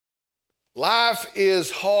Life is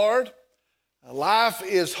hard. Life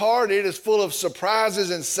is hard. It is full of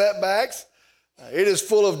surprises and setbacks. It is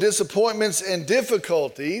full of disappointments and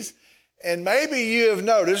difficulties. And maybe you have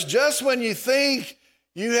noticed just when you think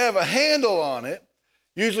you have a handle on it,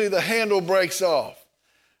 usually the handle breaks off.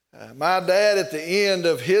 My dad, at the end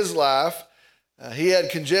of his life, he had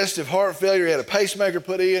congestive heart failure. He had a pacemaker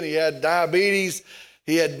put in. He had diabetes.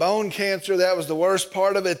 He had bone cancer. That was the worst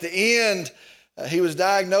part of it. At the end, he was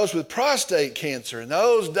diagnosed with prostate cancer. And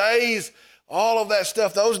those days, all of that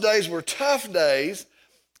stuff, those days were tough days.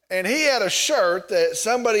 And he had a shirt that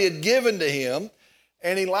somebody had given to him,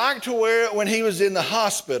 and he liked to wear it when he was in the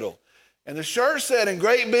hospital. And the shirt said in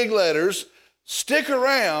great big letters, "Stick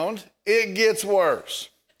around, it gets worse."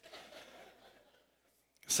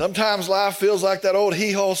 Sometimes life feels like that old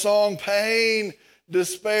hee-haw song, pain,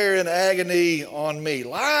 despair, and agony on me.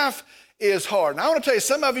 Life is hard. And I want to tell you,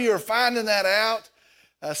 some of you are finding that out.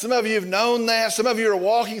 Some of you have known that. Some of you are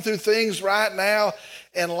walking through things right now,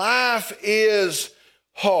 and life is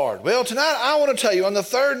hard. Well, tonight I want to tell you, on the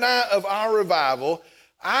third night of our revival,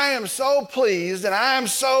 I am so pleased and I am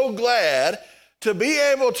so glad to be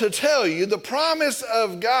able to tell you the promise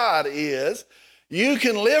of God is you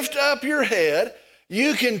can lift up your head,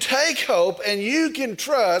 you can take hope, and you can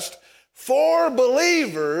trust. For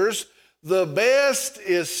believers, the best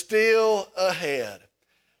is still ahead.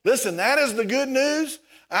 Listen, that is the good news.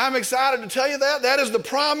 I'm excited to tell you that. That is the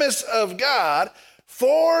promise of God.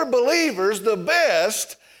 For believers, the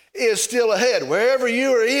best is still ahead. Wherever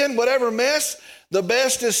you are in, whatever mess, the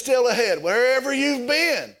best is still ahead. Wherever you've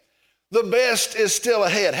been, the best is still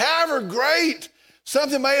ahead. However great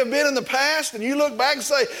something may have been in the past, and you look back and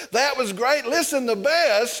say, that was great. Listen, the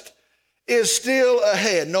best is still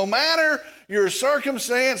ahead. No matter your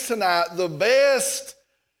circumstance tonight, the best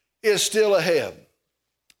is still ahead.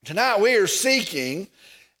 Tonight we are seeking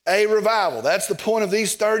a revival. That's the point of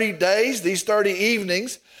these 30 days, these 30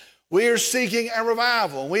 evenings. We are seeking a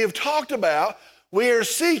revival. And we have talked about we are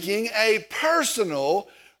seeking a personal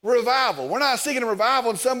revival. We're not seeking a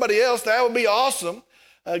revival in somebody else. That would be awesome.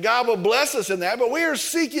 God will bless us in that. But we are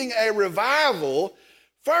seeking a revival,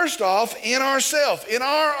 first off, in ourselves, in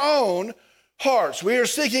our own hearts. We are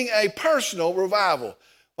seeking a personal revival.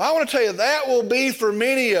 Well, I want to tell you, that will be for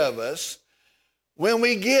many of us when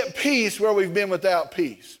we get peace where we've been without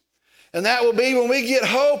peace. And that will be when we get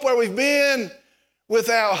hope where we've been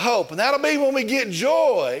without hope. And that'll be when we get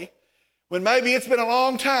joy, when maybe it's been a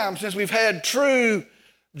long time since we've had true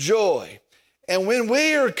joy. And when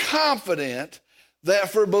we are confident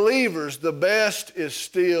that for believers, the best is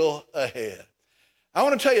still ahead. I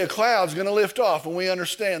want to tell you, a cloud's going to lift off when we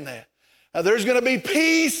understand that. Now, there's going to be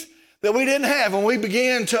peace that we didn't have when we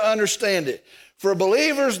began to understand it. For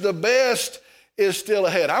believers, the best is still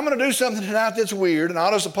ahead. I'm going to do something tonight that's weird, and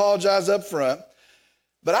I'll just apologize up front.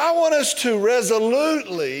 But I want us to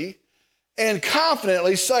resolutely and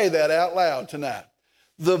confidently say that out loud tonight.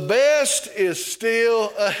 The best is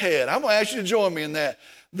still ahead. I'm going to ask you to join me in that.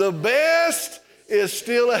 The best is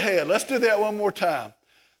still ahead. Let's do that one more time.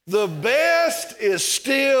 The best is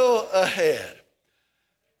still ahead.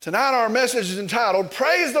 Tonight our message is entitled,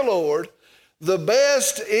 Praise the Lord, the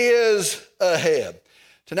best is ahead.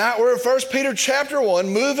 Tonight we're in 1 Peter chapter 1,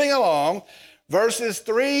 moving along, verses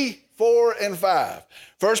 3, 4, and 5.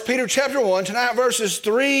 1 Peter chapter 1, tonight verses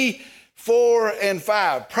 3, 4, and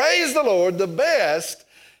 5. Praise the Lord, the best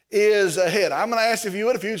is ahead. I'm going to ask if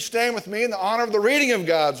you'd stand with me in the honor of the reading of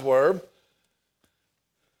God's Word.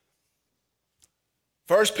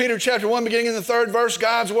 1 Peter chapter 1, beginning in the 3rd verse,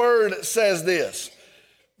 God's Word says this,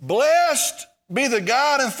 Blessed be the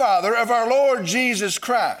God and Father of our Lord Jesus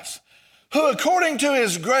Christ, who according to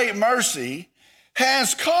his great mercy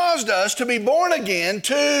has caused us to be born again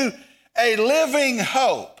to a living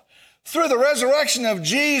hope through the resurrection of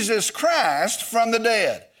Jesus Christ from the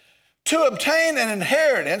dead, to obtain an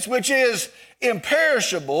inheritance which is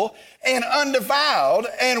imperishable and undefiled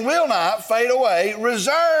and will not fade away,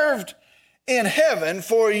 reserved in heaven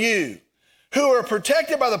for you, who are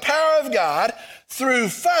protected by the power of God through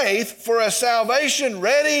faith for a salvation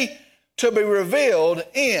ready to be revealed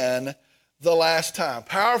in the last time.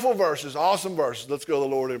 Powerful verses, awesome verses. Let's go to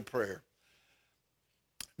the Lord in prayer.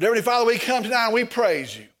 Dear Heavenly Father, we come tonight and we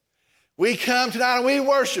praise you. We come tonight and we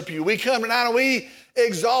worship you. We come tonight and we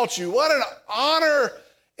exalt you. What an honor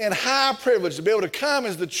and high privilege to be able to come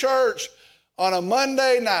as the church on a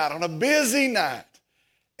Monday night, on a busy night,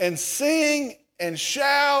 and sing and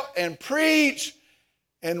shout and preach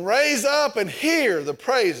and raise up and hear the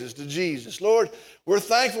praises to Jesus. Lord, we're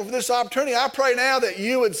thankful for this opportunity. I pray now that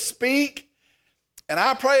you would speak, and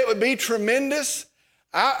I pray it would be tremendous.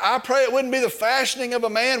 I pray it wouldn't be the fashioning of a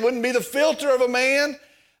man, wouldn't be the filter of a man,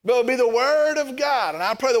 but it would be the Word of God. And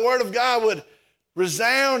I pray the Word of God would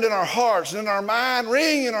resound in our hearts and in our mind,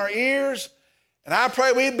 ring in our ears. And I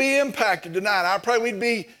pray we'd be impacted tonight. I pray we'd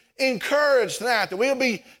be encouraged tonight, that we'll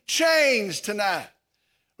be changed tonight.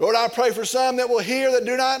 Lord, I pray for some that will hear that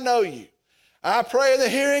do not know you. I pray in the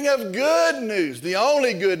hearing of good news, the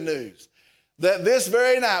only good news, that this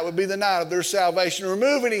very night would be the night of their salvation.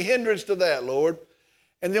 Remove any hindrance to that, Lord.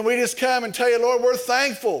 And then we just come and tell you, Lord, we're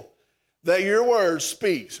thankful that your word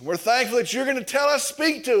speaks. We're thankful that you're going to tell us,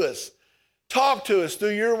 speak to us, talk to us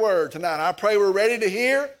through your word tonight. I pray we're ready to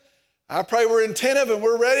hear. I pray we're attentive and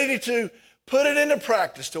we're ready to put it into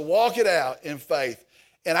practice, to walk it out in faith.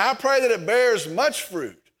 And I pray that it bears much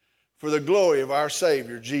fruit for the glory of our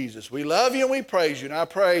Savior, Jesus. We love you and we praise you. And I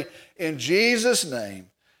pray in Jesus' name,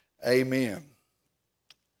 amen.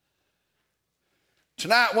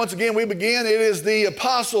 Tonight, once again, we begin. It is the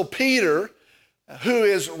Apostle Peter who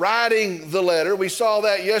is writing the letter. We saw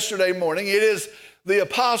that yesterday morning. It is the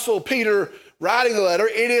Apostle Peter writing the letter.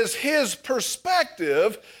 It is his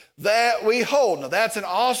perspective that we hold. Now, that's an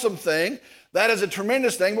awesome thing. That is a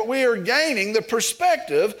tremendous thing, but we are gaining the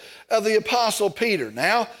perspective of the Apostle Peter.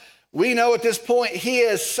 Now, we know at this point he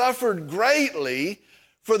has suffered greatly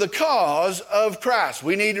for the cause of Christ.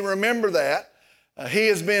 We need to remember that. He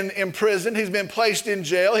has been imprisoned. He's been placed in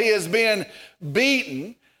jail. He has been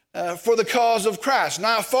beaten for the cause of Christ.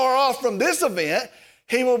 Not far off from this event,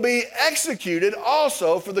 he will be executed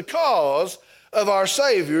also for the cause of our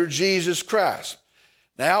Savior, Jesus Christ.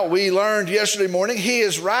 Now, we learned yesterday morning he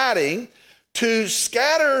is writing to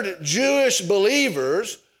scattered Jewish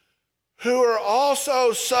believers who are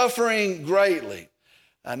also suffering greatly.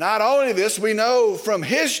 Not only this, we know from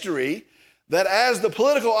history that as the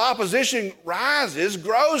political opposition rises,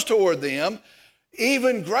 grows toward them,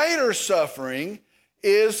 even greater suffering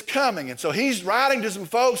is coming. And so he's writing to some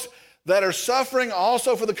folks that are suffering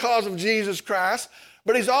also for the cause of Jesus Christ,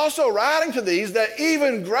 but he's also writing to these that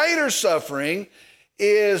even greater suffering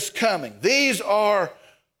is coming. These are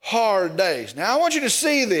hard days. Now, I want you to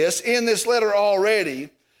see this in this letter already.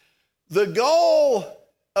 The goal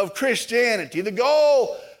of Christianity, the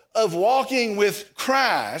goal of walking with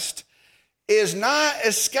Christ is not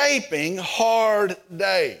escaping hard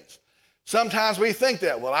days. Sometimes we think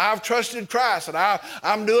that, well, I've trusted Christ and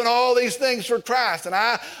I'm doing all these things for Christ and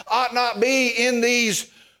I ought not be in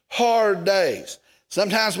these hard days.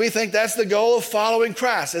 Sometimes we think that's the goal of following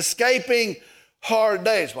Christ, escaping hard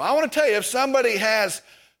days. Well, I want to tell you, if somebody has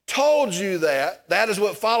told you that is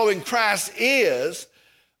what following Christ is,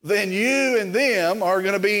 then you and them are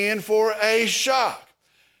going to be in for a shock.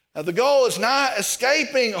 Now, the goal is not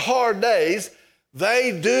escaping hard days.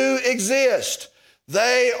 They do exist.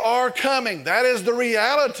 They are coming. That is the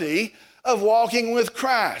reality of walking with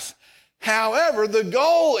Christ. However, the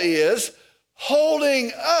goal is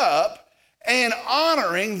holding up and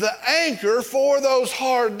honoring the anchor for those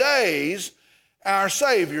hard days, our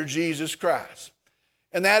Savior, Jesus Christ.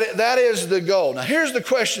 And that is the goal. Now, here's the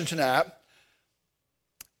question tonight.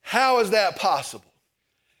 How is that possible?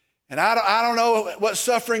 And I don't know what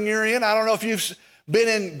suffering you're in. I don't know if you've been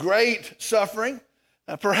in great suffering.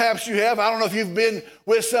 Perhaps you have. I don't know if you've been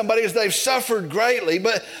with somebody as they've suffered greatly.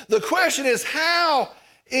 But the question is, how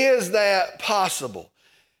is that possible?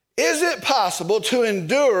 Is it possible to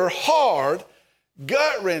endure hard,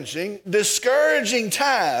 gut-wrenching, discouraging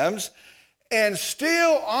times and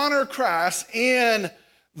still honor Christ in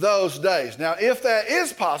those days? Now, if that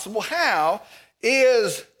is possible, how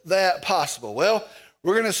is that possible? Well,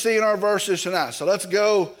 we're going to see in our verses tonight. So let's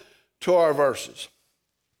go to our verses.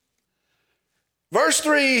 Verse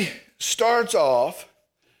 3 starts off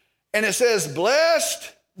and it says,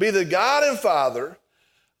 "Blessed be the God and Father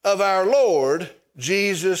of our Lord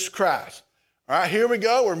Jesus Christ." All right, here we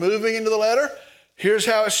go. We're moving into the letter. Here's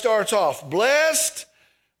how it starts off. "Blessed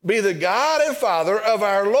be the God and Father of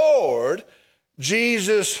our Lord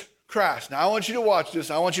Jesus Christ." Now, I want you to watch this.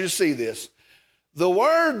 I want you to see this. The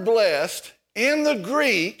word blessed in the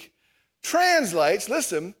Greek translates,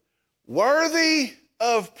 listen, worthy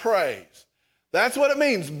of praise. That's what it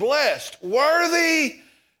means, blessed, worthy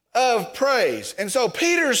of praise. And so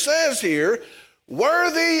Peter says here,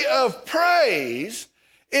 worthy of praise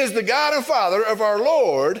is the God and Father of our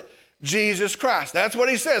Lord Jesus Christ. That's what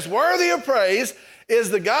he says. Worthy of praise is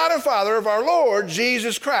the God and Father of our Lord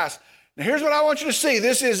Jesus Christ. Now here's what I want you to see.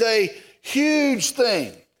 This is a huge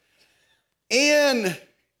thing. In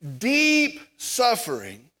deep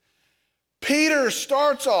suffering, Peter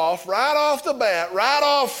starts off right off the bat, right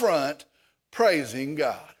off front, praising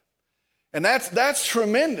God. And that's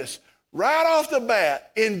tremendous. Right off the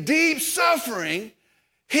bat, in deep suffering,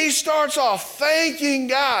 He starts off thanking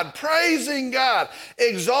God, praising God,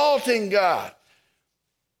 exalting God.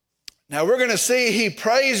 Now we're going to see he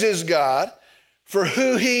praises God for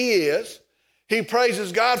who he is. He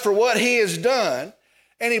praises God for what he has done.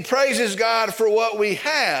 And he praises God for what we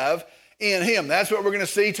have in him. That's what we're going to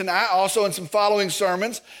see tonight, also in some following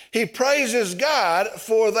sermons. He praises God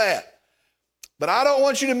for that. But I don't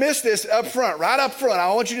want you to miss this up front, right up front.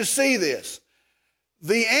 I want you to see this.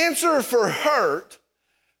 The answer for hurt,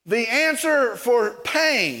 the answer for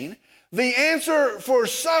pain, the answer for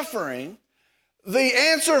suffering, the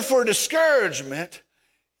answer for discouragement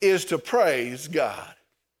is to praise God.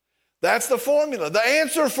 That's the formula. The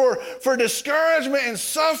answer for discouragement and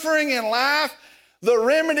suffering in life, the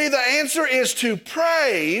remedy, the answer is to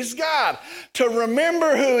praise God, to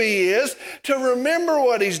remember who he is, to remember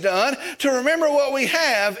what he's done, to remember what we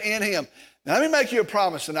have in him. Now, let me make you a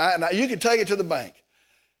promise tonight, and you can take it to the bank.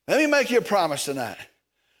 Let me make you a promise tonight.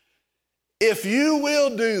 If you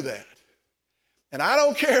will do that, and I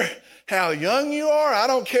don't care how young you are, I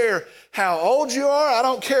don't care how old you are, I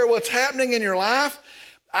don't care what's happening in your life,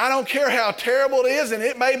 I don't care how terrible it is, and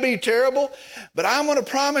it may be terrible, but I'm going to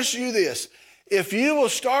promise you this. If you will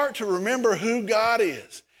start to remember who God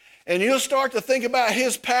is, and you'll start to think about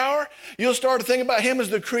his power, you'll start to think about him as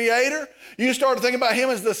the creator, you start to think about him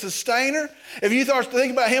as the sustainer, if you start to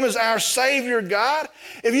think about him as our Savior God,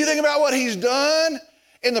 if you think about what he's done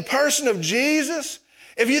in the person of Jesus,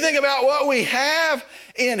 if you think about what we have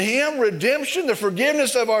in him, redemption, the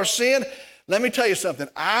forgiveness of our sin, let me tell you something.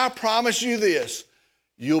 I promise you this,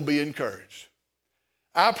 you'll be encouraged.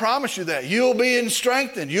 I promise you that. You'll be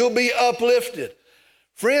strengthened. You'll be uplifted.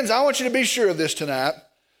 Friends, I want you to be sure of this tonight.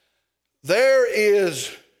 There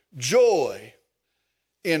is joy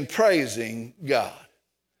in praising God.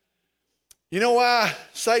 You know why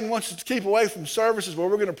Satan wants us to keep away from services where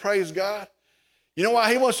we're going to praise God? You know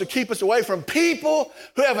why he wants to keep us away from people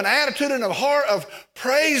who have an attitude and a heart of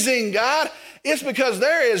praising God? It's because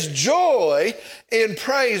there is joy in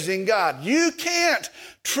praising God. You can't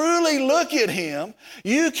truly look at him.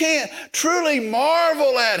 You can't truly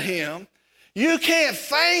marvel at him. You can't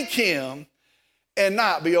thank him and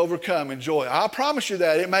not be overcome in joy. I promise you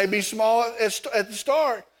that. It may be small at the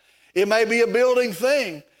start. It may be a building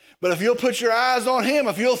thing. But if you'll put your eyes on him,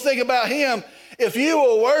 if you'll think about him, if you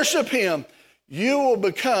will worship him, you will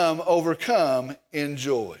become overcome in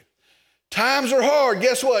joy. Times are hard.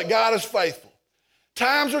 Guess what? God is faithful.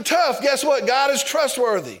 Times are tough. Guess what? God is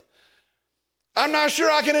trustworthy. I'm not sure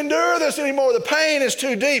I can endure this anymore. The pain is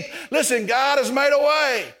too deep. Listen, God has made a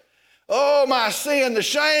way. Oh, my sin, the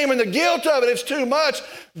shame and the guilt of it, it's too much.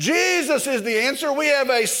 Jesus is the answer. We have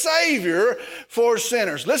a Savior for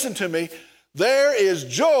sinners. Listen to me. There is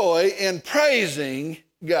joy in praising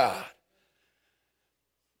God.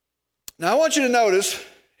 Now, I want you to notice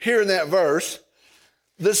here in that verse,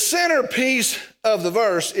 the centerpiece of the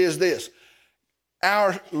verse is this: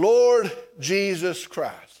 our Lord Jesus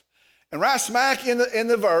Christ. And right smack in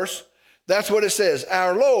the verse, that's what it says,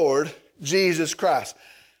 our Lord Jesus Christ.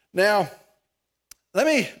 Now, let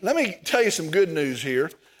me tell you some good news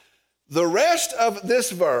here. The rest of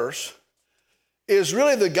this verse is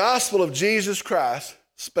really the gospel of Jesus Christ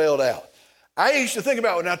spelled out. I used to think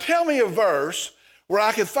about, well, now tell me a verse where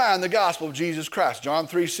I could find the gospel of Jesus Christ. John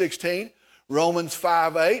 3:16, Romans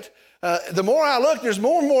 5:8. The more I look, there's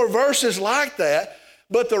more and more verses like that.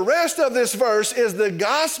 But the rest of this verse is the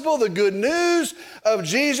gospel, the good news of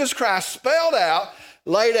Jesus Christ spelled out,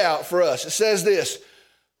 laid out for us. It says this: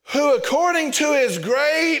 who according to his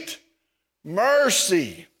great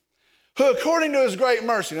mercy, who according to his great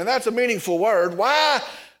mercy. Now that's a meaningful word. Why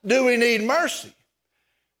do we need mercy?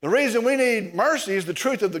 The reason we need mercy is the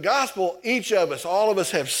truth of the gospel. Each of us, all of us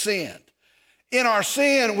have sinned. In our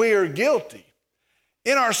sin, we are guilty.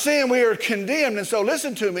 In our sin, we are condemned. And so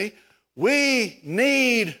listen to me, we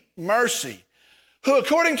need mercy. Who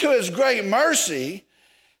according to his great mercy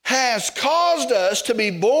has caused us to be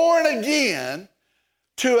born again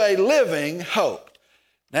to a living hope.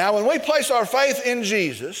 Now, when we place our faith in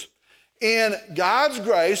Jesus, in God's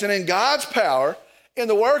grace and in God's power, in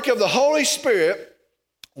the work of the Holy Spirit,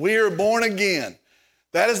 we are born again.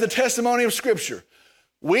 That is the testimony of Scripture.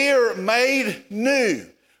 We are made new.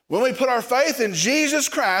 When we put our faith in Jesus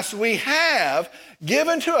Christ, we have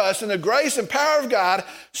given to us in the grace and power of God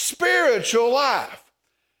spiritual life.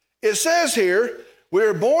 It says here, we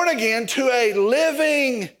are born again to a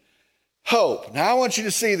living hope. Now I want you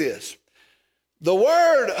to see this. The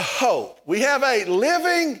word hope, we have a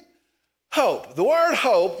living hope. The word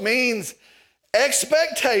hope means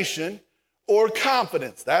expectation or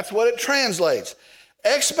confidence. That's what it translates.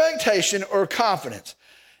 Expectation or confidence.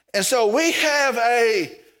 And so we have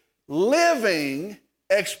a living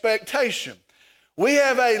expectation. We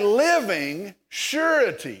have a living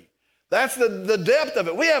surety. That's the depth of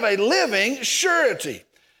it. We have a living surety.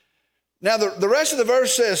 Now, the rest of the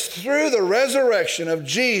verse says, through the resurrection of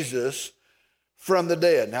Jesus from the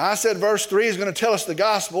dead. Now, I said verse 3 is going to tell us the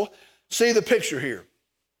gospel. See the picture here.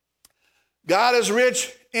 God is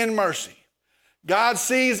rich in mercy. God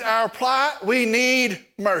sees our plight. We need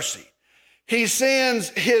mercy. He sends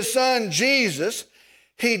his son, Jesus.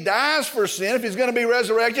 He dies for sin. If he's going to be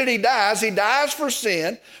resurrected, he dies. He dies for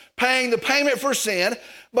sin, paying the payment for sin.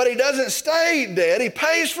 But he doesn't stay dead. He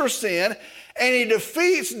pays for sin, and he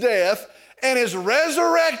defeats death and is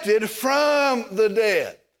resurrected from the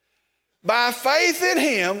dead. By faith in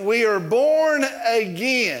him, we are born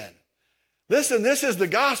again. Listen, this is the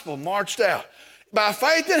gospel marched out. By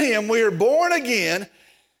faith in him, we are born again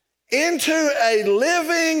into a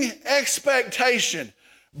living expectation.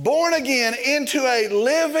 Born again into a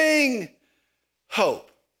living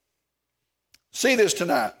hope. See this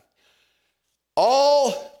tonight.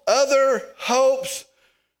 All other hopes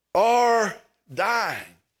are dying.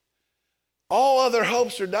 All other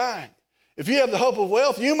hopes are dying. If you have the hope of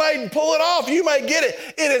wealth, you may pull it off. You may get it.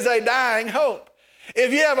 It is a dying hope.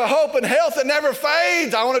 If you have a hope in health that never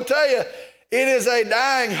fades, I want to tell you, it is a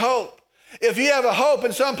dying hope. If you have a hope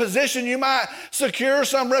in some position you might secure,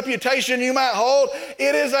 some reputation you might hold,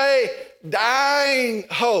 it is a dying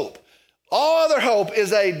hope. All other hope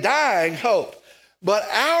is a dying hope. But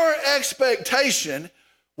our expectation,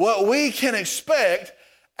 what we can expect,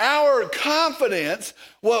 our confidence,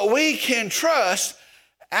 what we can trust,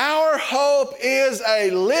 our hope is a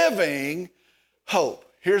living hope.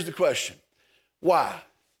 Here's the question. Why?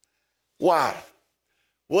 Why?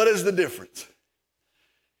 What is the difference?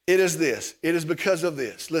 It is this. It is because of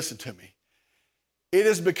this. Listen to me. It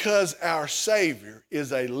is because our Savior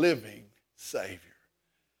is a living Savior.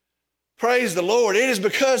 Praise the Lord. It is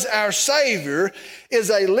because our Savior is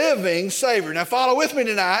a living Savior. Now follow with me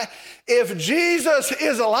tonight. If Jesus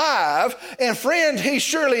is alive, and friend, he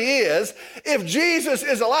surely is, if Jesus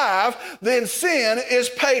is alive, then sin is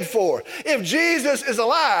paid for. If Jesus is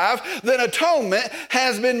alive, then atonement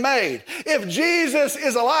has been made. If Jesus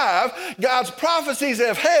is alive, God's prophecies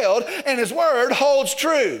have held and his word holds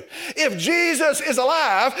true. If Jesus is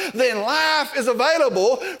alive, then life is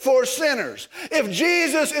available for sinners. If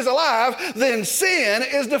Jesus is alive, then sin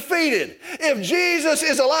is defeated. If Jesus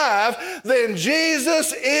is alive, then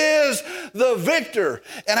Jesus is the victor.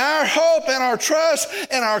 And our hope and our trust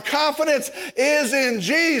and our confidence is in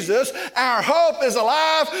Jesus. Our hope is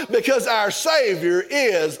alive because our Savior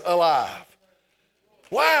is alive.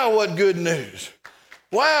 Wow, what good news.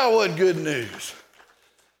 Wow, what good news.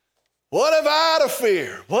 What have I to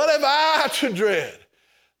fear? What have I to dread?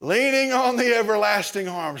 Leaning on the everlasting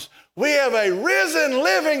arms. We have a risen,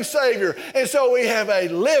 living Savior, and so we have a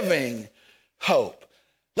living hope.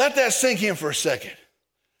 Let that sink in for a second.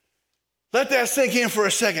 Let that sink in for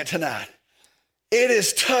a second tonight. It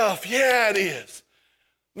is tough. Yeah, it is.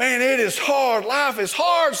 Man, it is hard. Life is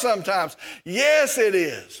hard sometimes. Yes, it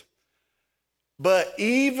is. But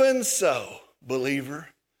even so, believer,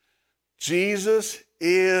 Jesus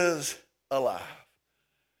is alive.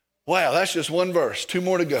 Wow, that's just one verse. 2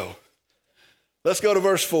 more to go. Let's go to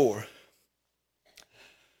verse 4.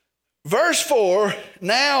 Verse 4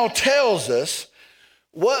 now tells us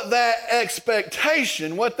what that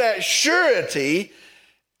expectation, what that surety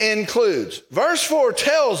includes. Verse 4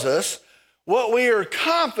 tells us what we are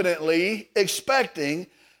confidently expecting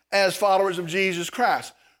as followers of Jesus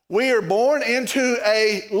Christ. We are born into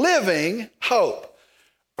a living hope.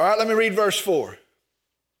 All right, let me read verse 4.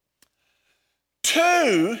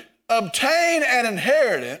 To obtain an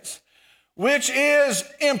inheritance which is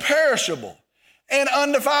imperishable and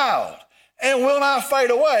undefiled and will not fade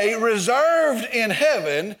away, reserved in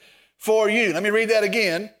heaven for you. Let me read that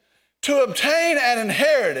again. To obtain an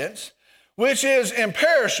inheritance which is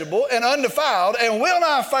imperishable and undefiled and will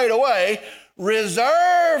not fade away,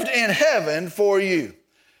 reserved in heaven for you.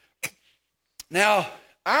 Now,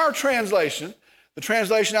 our translation, the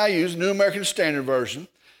translation I use, New American Standard Version,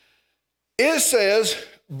 it says,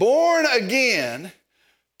 born again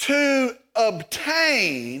to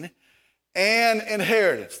obtain an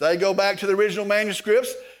inheritance. They go back to the original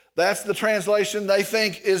manuscripts. That's the translation they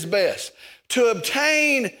think is best. To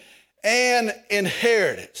obtain an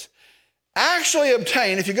inheritance. Actually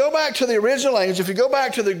obtain, if you go back to the original language, if you go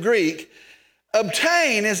back to the Greek,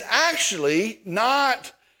 obtain is actually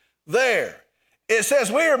not there. It says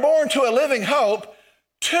we are born to a living hope,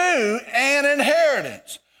 to an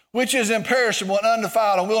inheritance, which is imperishable and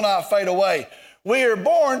undefiled and will not fade away. We are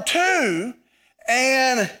born to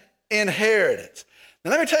an inheritance.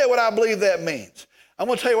 Now, let me tell you what I believe that means. I'm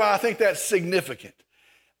going to tell you why I think that's significant.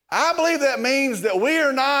 I believe that means that we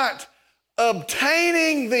are not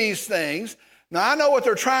obtaining these things. Now, I know what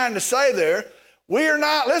they're trying to say there. We are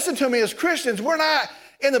not, listen to me, as Christians, we're not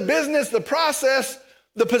in the business, the process,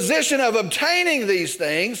 the position of obtaining these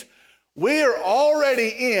things. We are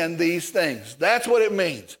already in these things. That's what it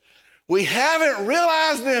means. We haven't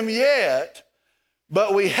realized them yet,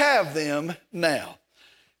 but we have them now.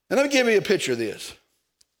 And let me give you a picture of this.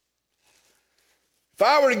 If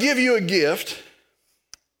I were to give you a gift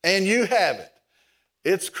and you have it,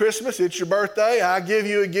 it's Christmas, it's your birthday, I give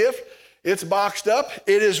you a gift, it's boxed up,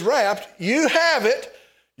 it is wrapped, you have it,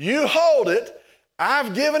 you hold it,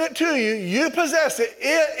 I've given it to you, you possess it,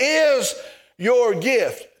 it is your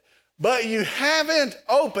gift, but you haven't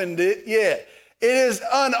opened it yet. It is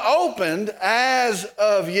unopened as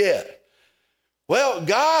of yet. Well,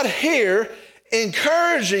 God here,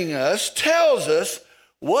 encouraging us, tells us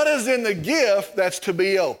what is in the gift that's to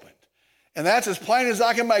be opened. And that's as plain as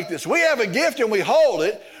I can make this. We have a gift and we hold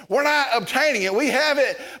it. We're not obtaining it. We have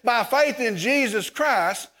it by faith in Jesus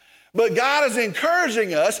Christ, but God is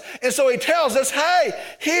encouraging us. And so he tells us, hey,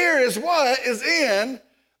 here is what is in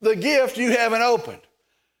the gift you haven't opened.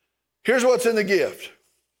 Here's what's in the gift.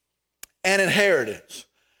 An inheritance.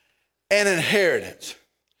 An inheritance.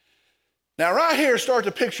 Now right here, start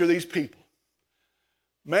to picture these people.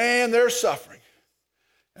 Man, they're suffering.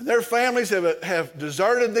 And their families have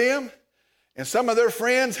deserted them. And some of their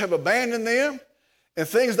friends have abandoned them. And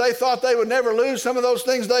things they thought they would never lose, some of those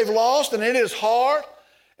things they've lost. And it is hard.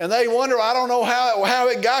 And they wonder, I don't know how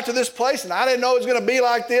it got to this place. And I didn't know it was going to be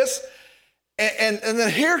like this. And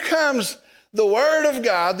then here comes the word of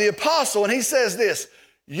God, the apostle, and he says this,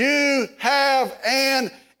 you have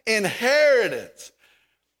an inheritance.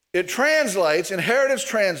 It translates, inheritance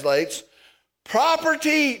translates,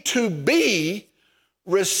 property to be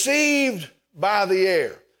received by the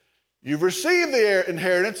heir. You've received the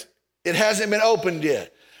inheritance. It hasn't been opened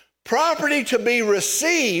yet. Property to be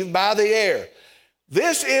received by the heir.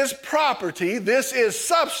 This is property. This is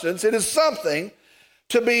substance. It is something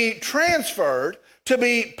to be transferred, to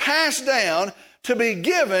be passed down, to be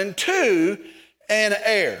given to an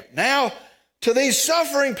heir. Now, to these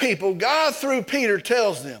suffering people, God through Peter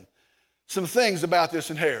tells them some things about this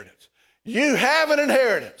inheritance. You have an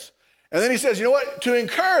inheritance. And then he says, you know what? To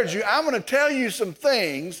encourage you, I'm going to tell you some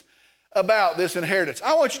things about this inheritance.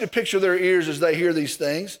 I want you to picture their ears as they hear these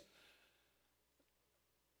things.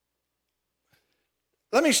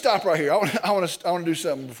 Let me stop right here. I want to do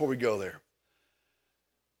something before we go there.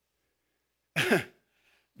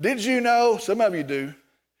 Did you know, some of you do,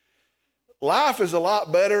 life is a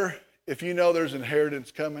lot better if you know there's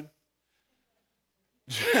inheritance coming?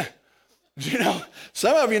 You know,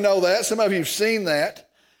 some of you know that. Some of you have seen that.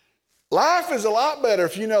 Life is a lot better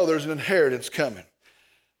if you know there's an inheritance coming.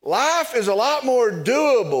 Life is a lot more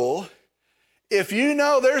doable if you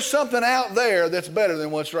know there's something out there that's better than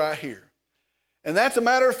what's right here. And that's a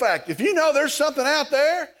matter of fact. If you know there's something out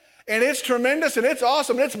there and it's tremendous and it's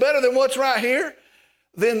awesome and it's better than what's right here,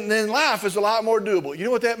 then life is a lot more doable. You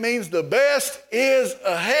know what that means? The best is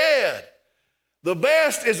ahead. The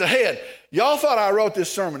best is ahead. Y'all thought I wrote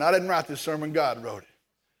this sermon. I didn't write this sermon. God wrote it.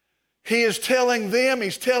 He is telling them,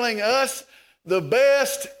 he's telling us, the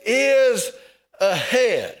best is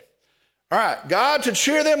ahead. All right, God, to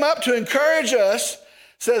cheer them up, to encourage us,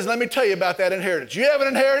 says, let me tell you about that inheritance. You have an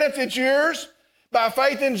inheritance, it's yours by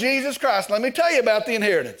faith in Jesus Christ. Let me tell you about the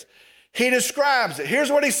inheritance. He describes it.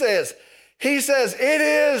 Here's what he says. He says, it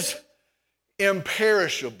is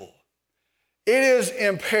imperishable. It is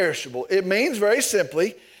imperishable. It means very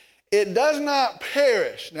simply, it does not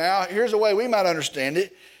perish. Now, here's the way we might understand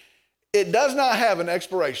it. It does not have an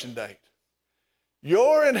expiration date.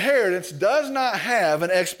 Your inheritance does not have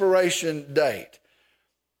an expiration date.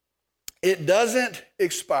 It doesn't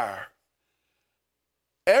expire.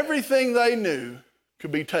 Everything they knew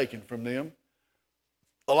could be taken from them.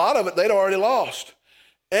 A lot of it they'd already lost.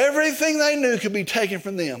 Everything they knew could be taken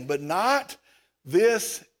from them, but not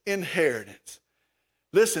this inheritance.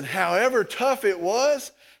 Listen, however tough it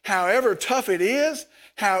was, however tough it is,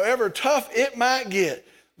 however tough it might get,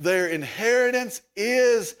 their inheritance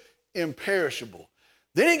is imperishable.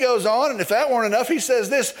 Then he goes on, and if that weren't enough, he says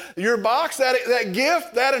this, your box, that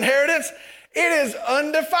gift, that inheritance, it is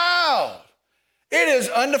undefiled. It is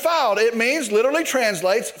undefiled. It means, literally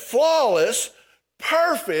translates, flawless,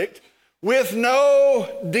 perfect, with no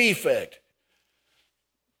defect.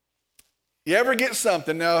 You ever get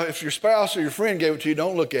something, now if your spouse or your friend gave it to you,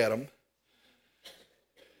 don't look at them.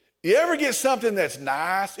 You ever get something that's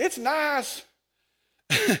nice? It's nice,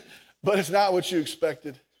 but it's not what you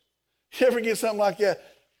expected. You ever get something like that?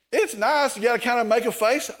 It's nice. You got to kind of make a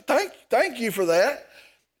face. Thank you for that.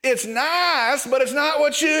 It's nice, but it's not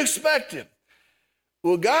what you expected.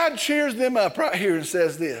 Well, God cheers them up right here and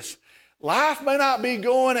says this: life may not be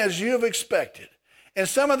going as you have expected, and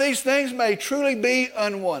some of these things may truly be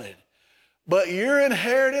unwanted, but your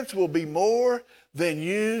inheritance will be more than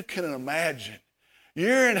you can imagine.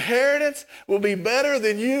 Your inheritance will be better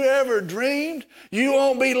than you ever dreamed. You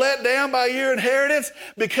won't be let down by your inheritance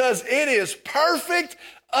because it is perfect,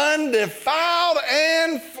 undefiled,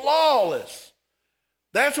 and flawless.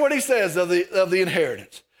 That's what he says of the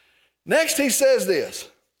inheritance. Next, he says this: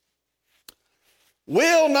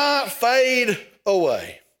 will not fade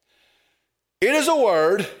away. It is a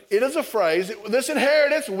word, it is a phrase. This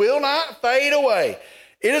inheritance will not fade away.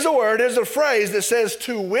 It is a word, it is a phrase that says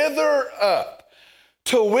to wither up.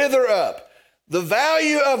 To wither up. The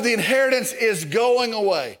value of the inheritance is going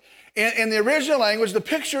away. In the original language, the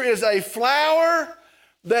picture is a flower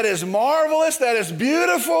that is marvelous, that is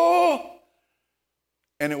beautiful,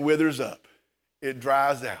 and it withers up. It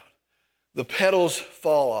dries out. The petals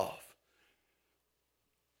fall off.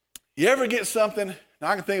 You ever get something, and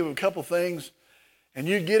I can think of a couple things, and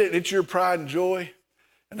you get it, it's your pride and joy,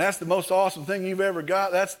 and that's the most awesome thing you've ever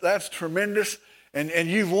got. That's tremendous. And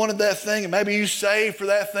you've wanted that thing, and maybe you saved for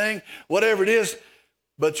that thing, whatever it is.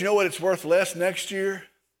 But you know what? It's worth less next year.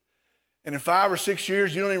 And in 5 or 6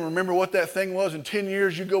 years, you don't even remember what that thing was. In 10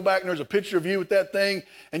 years, you go back and there's a picture of you with that thing,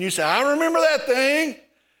 and you say, I remember that thing.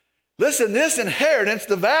 Listen, this inheritance,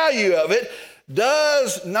 the value of it,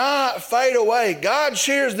 does not fade away. God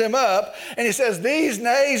cheers them up, and he says, these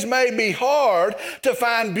days may be hard to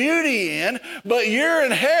find beauty in, but your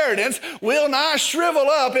inheritance will not shrivel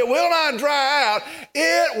up. It will not dry out.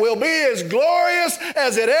 It will be as glorious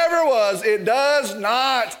as it ever was. It does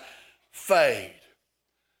not fade.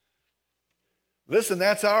 Listen,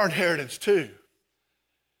 that's our inheritance too.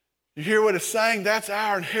 You hear what it's saying? That's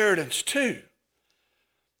our inheritance too.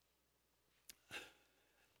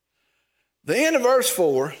 The end of verse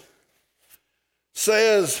 4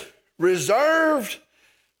 says, reserved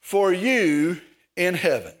for you in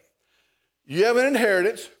heaven. You have an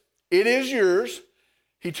inheritance. It is yours.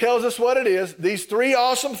 He tells us what it is, these 3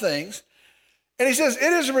 awesome things. And he says,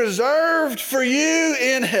 it is reserved for you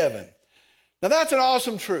in heaven. Now that's an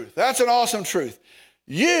awesome truth. That's an awesome truth.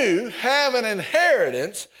 You have an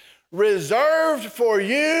inheritance reserved for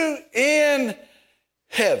you in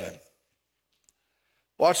heaven.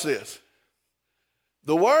 Watch this.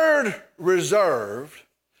 The word reserved,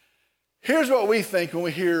 here's what we think when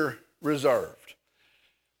we hear reserved.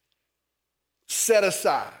 Set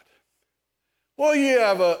aside. Well, you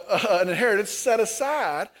have an inheritance set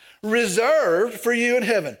aside, reserved for you in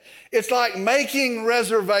heaven. It's like making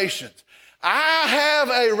reservations. I have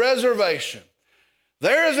a reservation.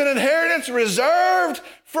 There is an inheritance reserved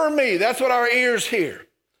for me. That's what our ears hear.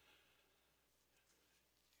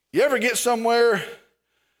 You ever get somewhere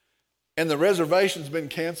and the reservation's been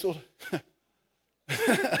canceled?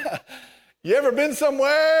 You ever been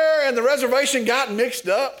somewhere and the reservation got mixed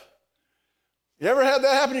up? You ever had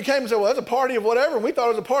that happen? You came and said, well, that's a party of whatever, and we thought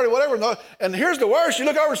it was a party of whatever. And here's the worst. You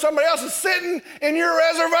look over, somebody else is sitting in your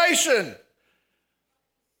reservation.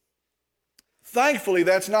 Thankfully,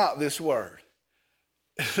 that's not this word.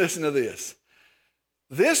 Listen to this.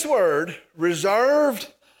 This word,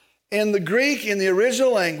 reserved, in the Greek, in the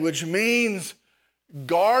original language, means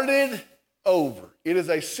guarded over. It is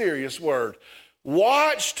a serious word.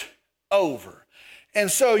 Watched over. And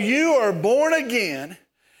so you are born again,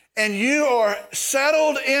 and you are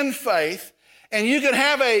settled in faith, and you can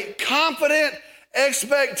have a confident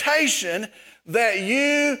expectation that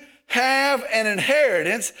you have an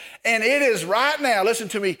inheritance, and it is right now, listen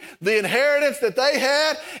to me, the inheritance that they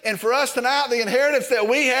had, and for us tonight, the inheritance that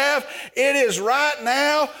we have, it is right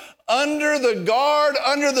now under the guard,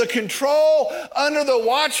 under the control, under the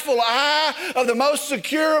watchful eye of the most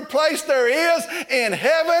secure place there is in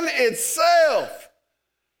heaven itself.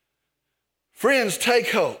 Friends,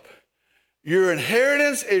 take hope. Your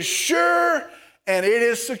inheritance is sure and it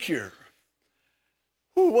is secure.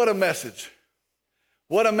 Ooh, what a message.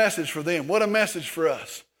 What a message for them. What a message for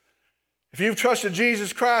us. If you've trusted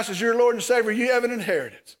Jesus Christ as your Lord and Savior, you have an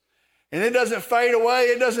inheritance. And it doesn't fade away.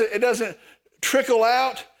 It doesn't trickle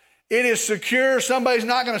out. It is secure. Somebody's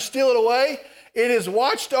not going to steal it away. It is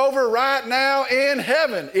watched over right now in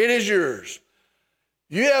heaven. It is yours.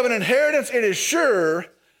 You have an inheritance. It is sure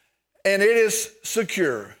and it is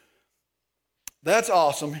secure. That's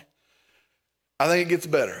awesome. I think it gets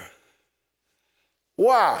better.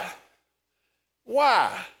 Why?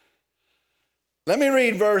 Why? Let me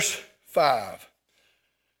read verse 5.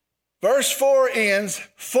 Verse 4 ends,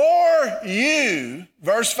 for you,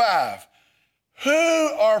 verse 5, who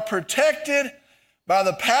are protected by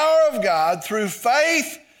the power of God through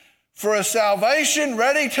faith for a salvation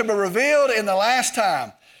ready to be revealed in the last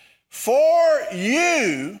time. For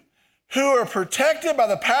you who are protected by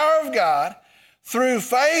the power of God through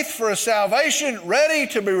faith for a salvation ready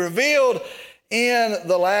to be revealed in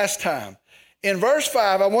the last time. In verse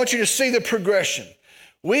 5, I want you to see the progression.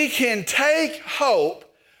 We can take hope,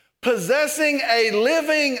 possessing a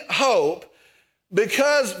living hope,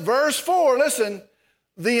 because verse 4, listen,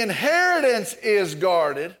 the inheritance is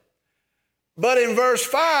guarded, but in verse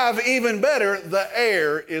 5, even better, the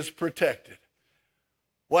heir is protected.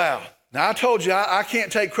 Wow. Now, I told you I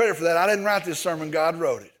can't take credit for that. I didn't write this sermon. God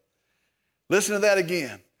wrote it. Listen to that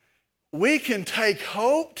again. We can take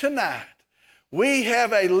hope tonight. We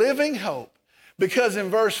have a living hope because in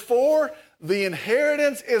verse 4, the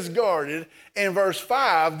inheritance is guarded. In verse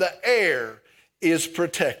 5, the heir is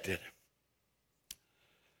protected.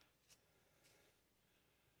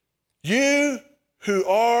 You who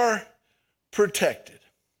are protected.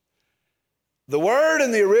 The word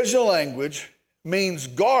in the original language means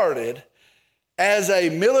guarded as a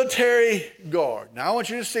military guard. Now I want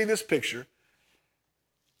you to see this picture.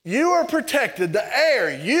 You are protected, the heir,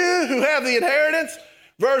 you who have the inheritance,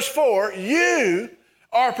 verse 4, you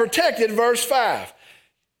are protected, verse 5.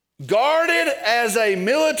 Guarded as a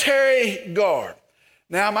military guard.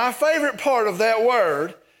 Now my favorite part of that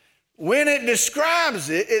word, when it describes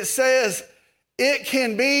it, it says it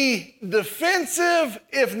can be defensive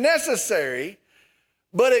if necessary,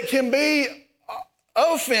 but it can be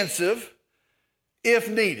offensive if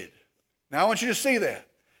needed. Now I want you to see that.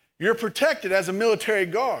 You're protected as a military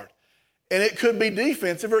guard, and it could be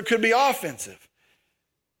defensive or it could be offensive.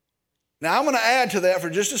 Now I'm going to add to that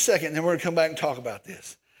for just a second, and then we're going to come back and talk about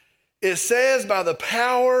this. It says by the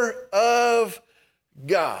power of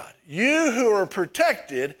God. You who are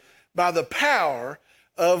protected by the power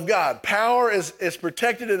of God. Power is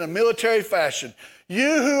protected in a military fashion.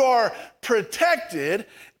 You who are protected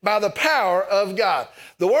by the power of God.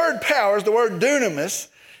 The word power is the word dunamis.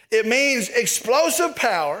 It means explosive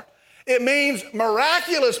power. It means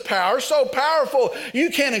miraculous power, so powerful you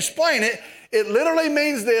can't explain it. It literally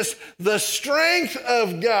means this, the strength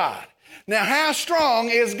of God. Now, how strong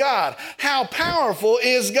is God? How powerful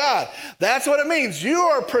is God? That's what it means. You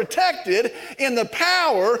are protected in the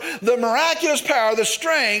power, the miraculous power, the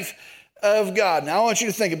strength of God. Now, I want you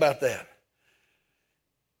to think about that.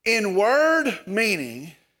 In word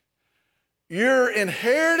meaning, your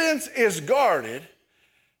inheritance is guarded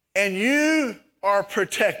and you are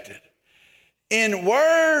protected. In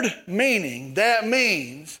word meaning, that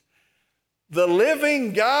means the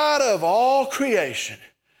living God of all creation,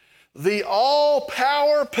 the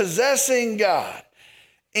all-power possessing God,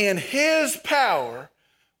 in his power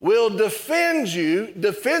will defend you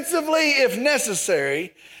defensively if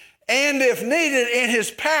necessary, and if needed in his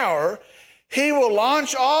power, he will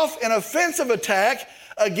launch off an offensive attack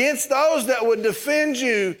against those that would defend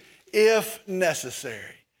you if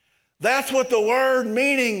necessary. That's what the word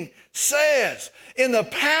meaning says. In the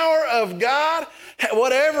power of God,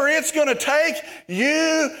 whatever it's going to take,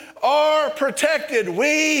 you are protected.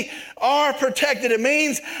 We are protected. It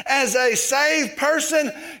means as a saved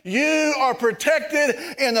person, you are protected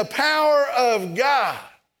in the power of God.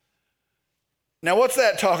 Now, what's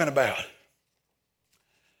that talking about?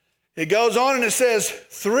 It goes on and it says,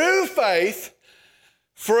 through faith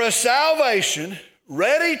for a salvation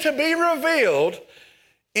ready to be revealed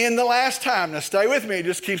in the last time. Now stay with me, it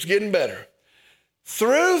just keeps getting better.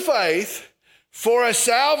 Through faith for a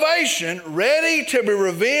salvation ready to be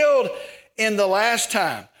revealed in the last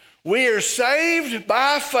time. We are saved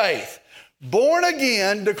by faith, born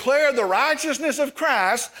again, declare the righteousness of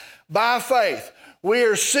Christ by faith. We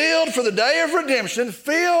are sealed for the day of redemption,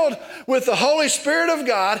 filled with the Holy Spirit of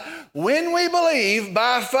God when we believe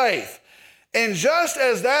by faith. And just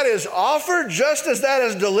as that is offered, just as that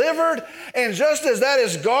is delivered, and just as that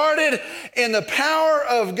is guarded in the power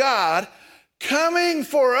of God, coming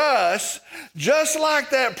for us, just like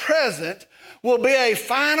that present, will be a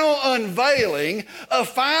final unveiling, a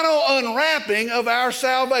final unwrapping of our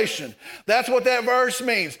salvation. That's what that verse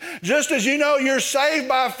means. Just as you know you're saved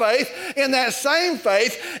by faith, in that same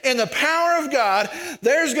faith, in the power of God,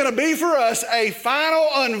 there's going to be for us a final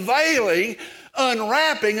unveiling,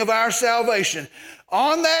 unwrapping of our salvation.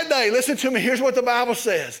 On that day, listen to me, here's what the Bible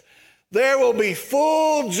says. There will be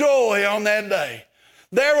full joy on that day.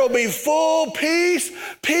 There will be full peace,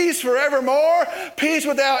 peace forevermore, peace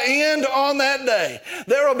without end on that day.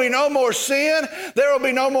 There will be no more sin. There will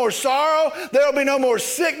be no more sorrow. There will be no more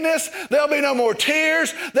sickness. There will be no more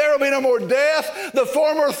tears. There will be no more death. The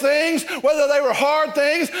former things, whether they were hard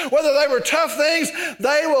things, whether they were tough things,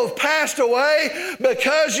 they will have passed away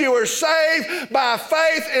because you were saved by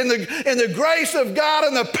faith in the grace of God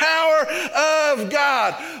and the power of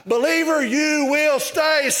God. Believer, you will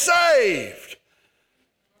stay saved.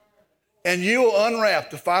 And you will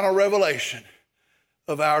unwrap the final revelation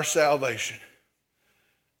of our salvation.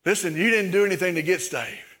 Listen, you didn't do anything to get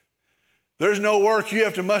saved. There's no work you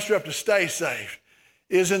have to muster up to stay saved.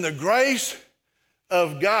 It is in the grace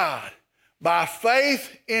of God, by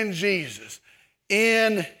faith in Jesus,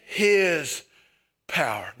 in his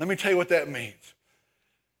power. Let me tell you what that means.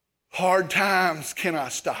 Hard times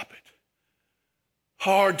cannot stop it.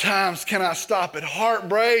 Hard times cannot stop it.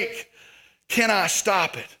 Heartbreak cannot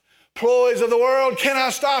stop it. Ploys of the world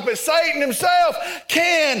cannot stop it. Satan himself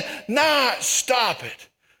cannot stop it.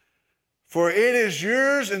 For it is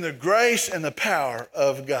yours in the grace and the power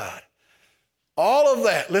of God. All of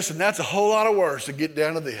that, listen, that's a whole lot of words to get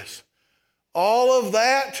down to this. All of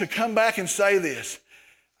that to come back and say this.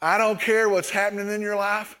 I don't care what's happening in your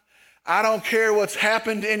life. I don't care what's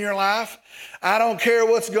happened in your life. I don't care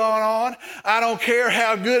what's going on. I don't care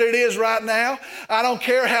how good it is right now. I don't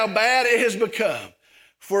care how bad it has become.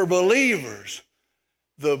 For believers,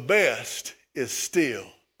 the best is still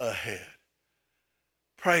ahead.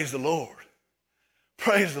 Praise the Lord.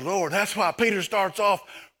 Praise the Lord. That's why Peter starts off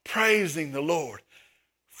praising the Lord.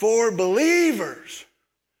 For believers,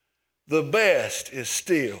 the best is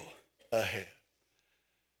still ahead.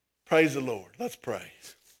 Praise the Lord. Let's pray.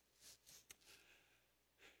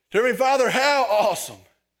 Dear Heavenly Father, how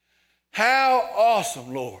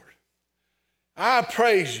awesome, Lord. I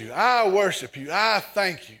praise you. I worship you. I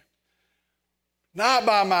thank you. Not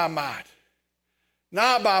by my might,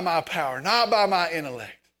 not by my power, not by my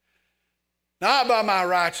intellect, not by my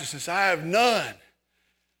righteousness. I have none.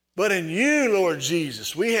 But in you, Lord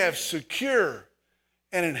Jesus, we have secure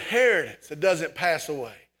an inheritance that doesn't pass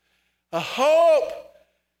away. A hope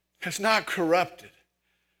that's not corrupted.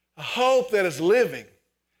 A hope that is living.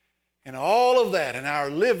 And all of that in our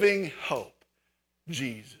living hope,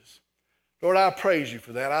 Jesus. Lord, I praise you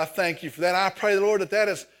for that. I thank you for that. I pray, Lord, that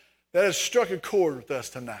has struck a chord with us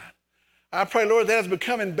tonight. I pray, Lord, that has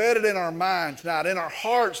become embedded in our minds tonight, in our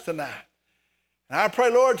hearts tonight. And I pray,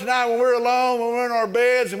 Lord, tonight when we're alone, when we're in our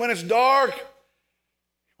beds, and when it's dark,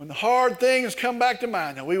 when the hard things come back to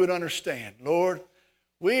mind, that we would understand, Lord,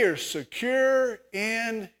 we are secure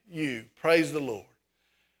in you. Praise the Lord.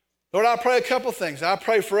 Lord, I pray a couple things. I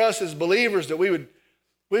pray for us as believers that we would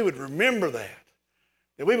remember that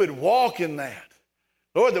we would walk in that.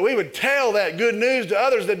 Lord, that we would tell that good news to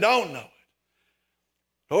others that don't know it.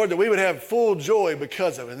 Lord, that we would have full joy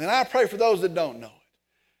because of it. And then I pray for those that don't know it.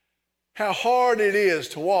 How hard it is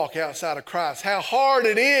to walk outside of Christ. How hard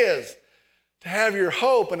it is to have your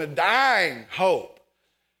hope and a dying hope.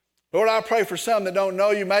 Lord, I pray for some that don't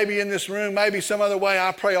know you, maybe in this room, maybe some other way.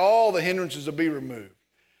 I pray all the hindrances will be removed.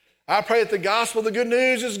 I pray that the gospel, the good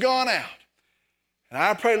news, has gone out. And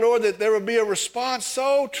I pray, Lord, that there will be a response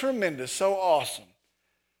so tremendous, so awesome,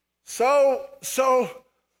 so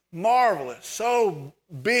marvelous, so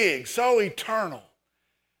big, so eternal,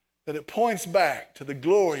 that it points back to the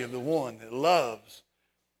glory of the one that loves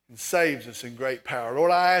and saves us in great power.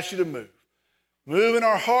 Lord, I ask you to move. Move in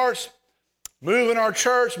our hearts, move in our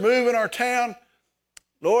church, move in our town.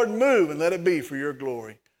 Lord, move and let it be for your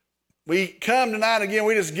glory. We come tonight again,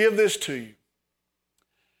 we just give this to you.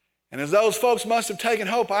 And as those folks must have taken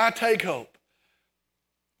hope, I take hope.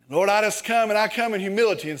 Lord, I just come in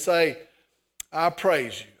humility and say, I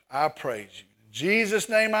praise you. I praise you. In Jesus'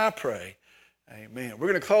 name I pray. Amen. We're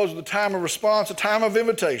going to close with a time of response, a time of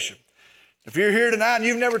invitation. If you're here tonight and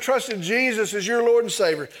you've never trusted Jesus as your Lord and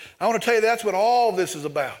Savior, I want to tell you that's what all this is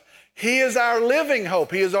about. He is our living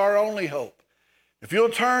hope. He is our only hope. If you'll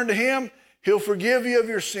turn to him, he'll forgive you of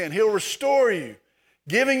your sin. He'll restore you,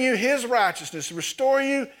 giving you his righteousness, restore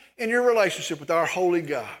you in your relationship with our holy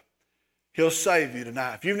God. He'll save you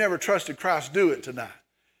tonight. If you've never trusted Christ, do it tonight.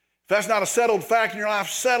 If that's not a settled fact in your life,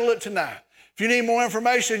 settle it tonight. If you need more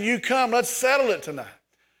information, you come. Let's settle it tonight.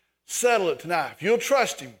 Settle it tonight. If you'll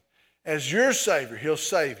trust him as your Savior, he'll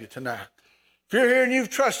save you tonight. If you're here and you've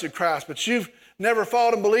trusted Christ, but you've never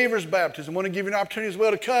followed in believer's baptism, I want to give you an opportunity as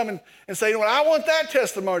well to come and say, you know what, I want that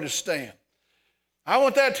testimony to stand. I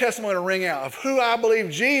want that testimony to ring out of who I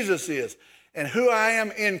believe Jesus is and who I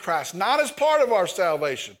am in Christ, not as part of our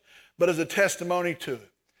salvation, but as a testimony to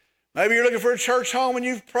it. Maybe you're looking for a church home and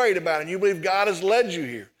you've prayed about it and you believe God has led you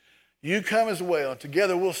here. You come as well.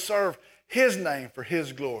 Together we'll serve His name for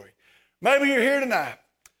His glory. Maybe you're here tonight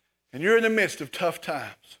and you're in the midst of tough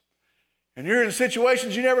times. And you're in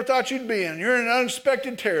situations you never thought you'd be in. You're in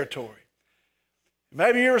unexpected territory.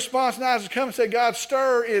 Maybe your response now is to come and say, God,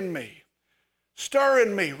 stir in me. Stir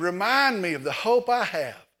in me. Remind me of the hope I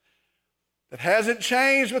have that hasn't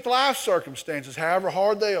changed with life circumstances, however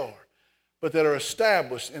hard they are, but that are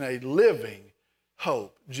established in a living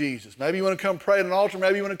hope, Jesus. Maybe you want to come pray at an altar.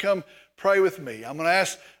 Maybe you want to come pray with me. I'm going to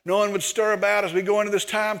ask no one would stir about as we go into this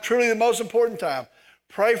time, truly the most important time.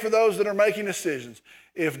 Pray for those that are making decisions.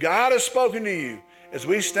 If God has spoken to you, as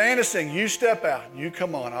we stand and sing, you step out. You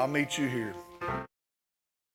come on. I'll meet you here.